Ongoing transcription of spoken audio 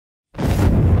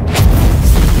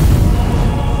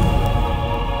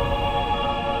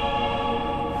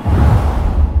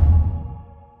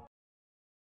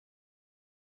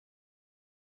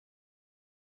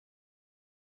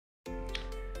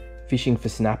fishing for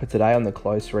snapper today on the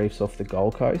close reefs off the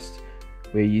Gold Coast.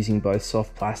 We're using both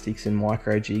soft plastics and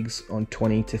micro jigs on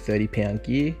 20 to 30 pound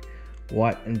gear.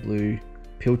 White and blue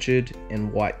Pilchard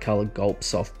and white coloured Gulp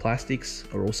soft plastics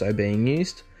are also being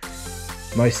used.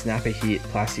 Most snapper hit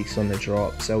plastics on the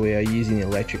drop, so we are using the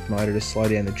electric motor to slow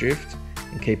down the drift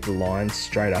and keep the lines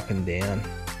straight up and down.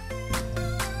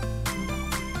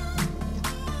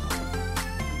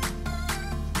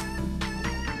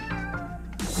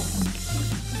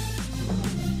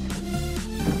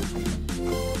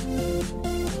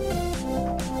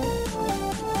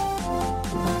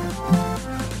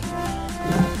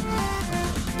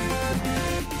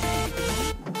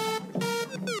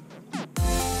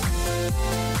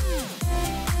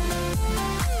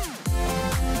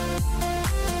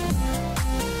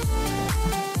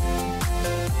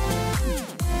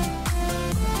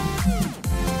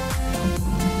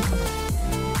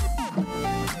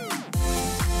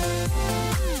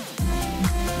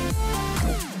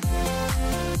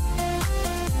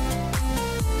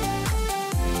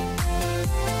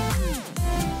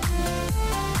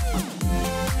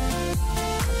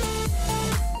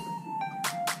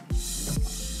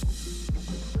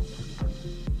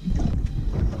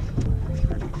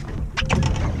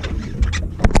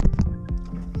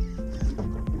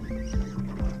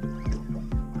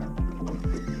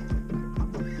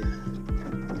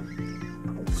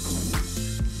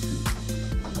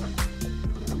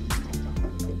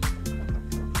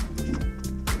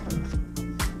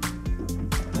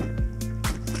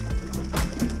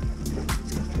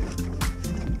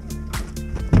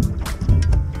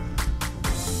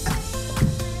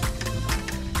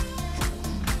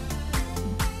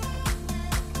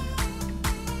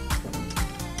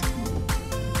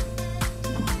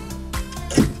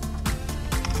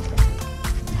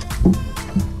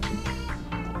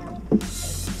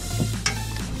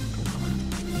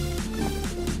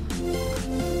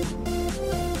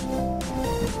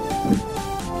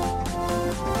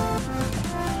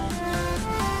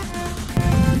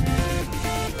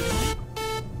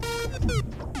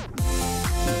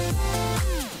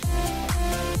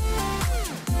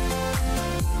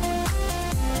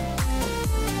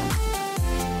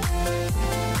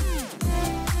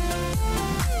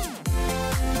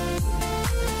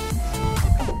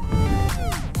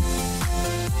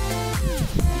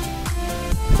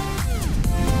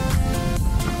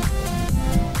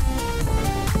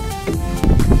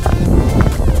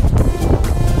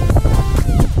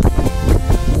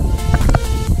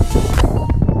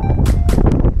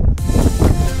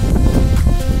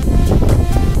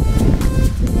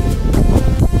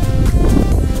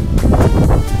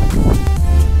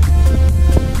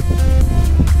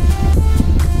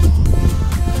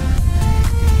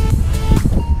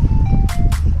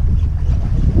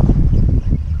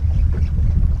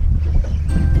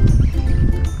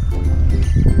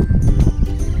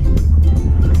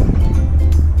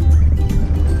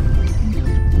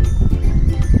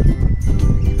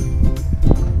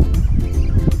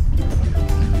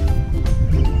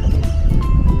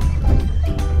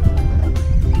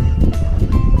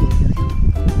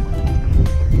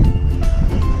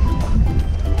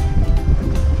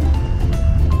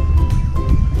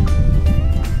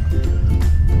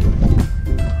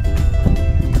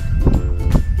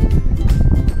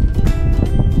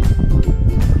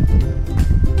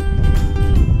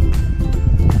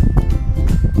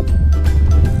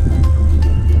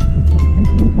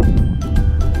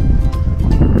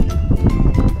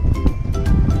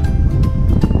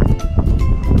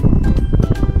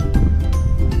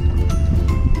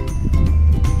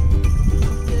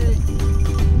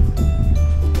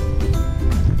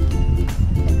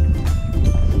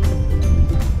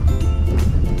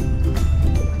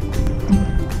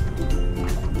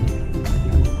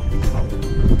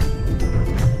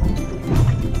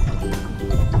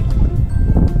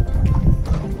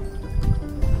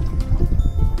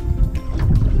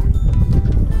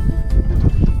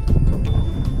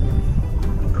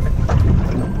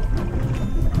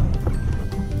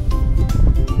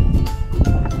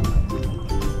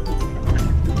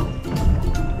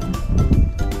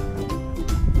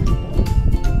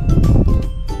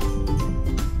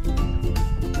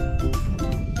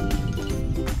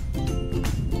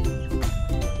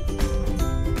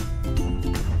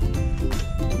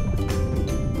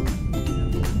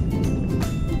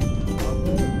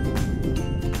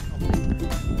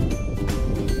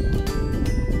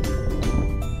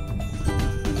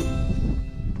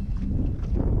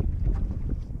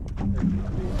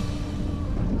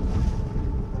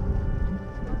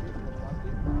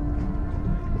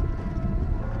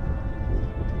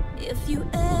 If you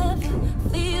ever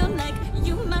feel like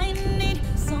you might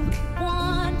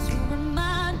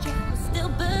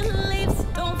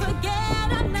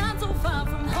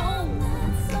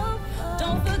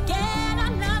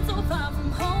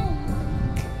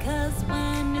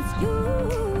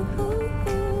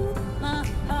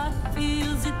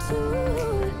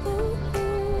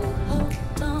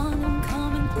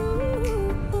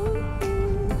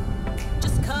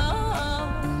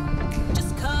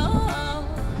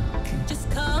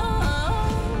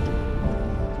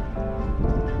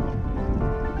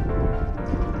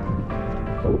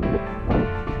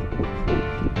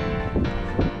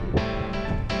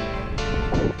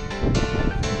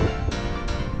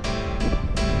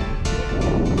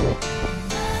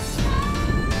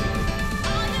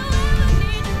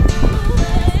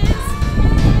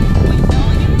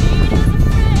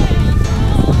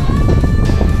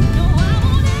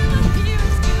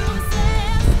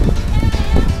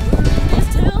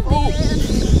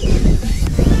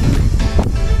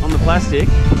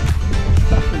plastic.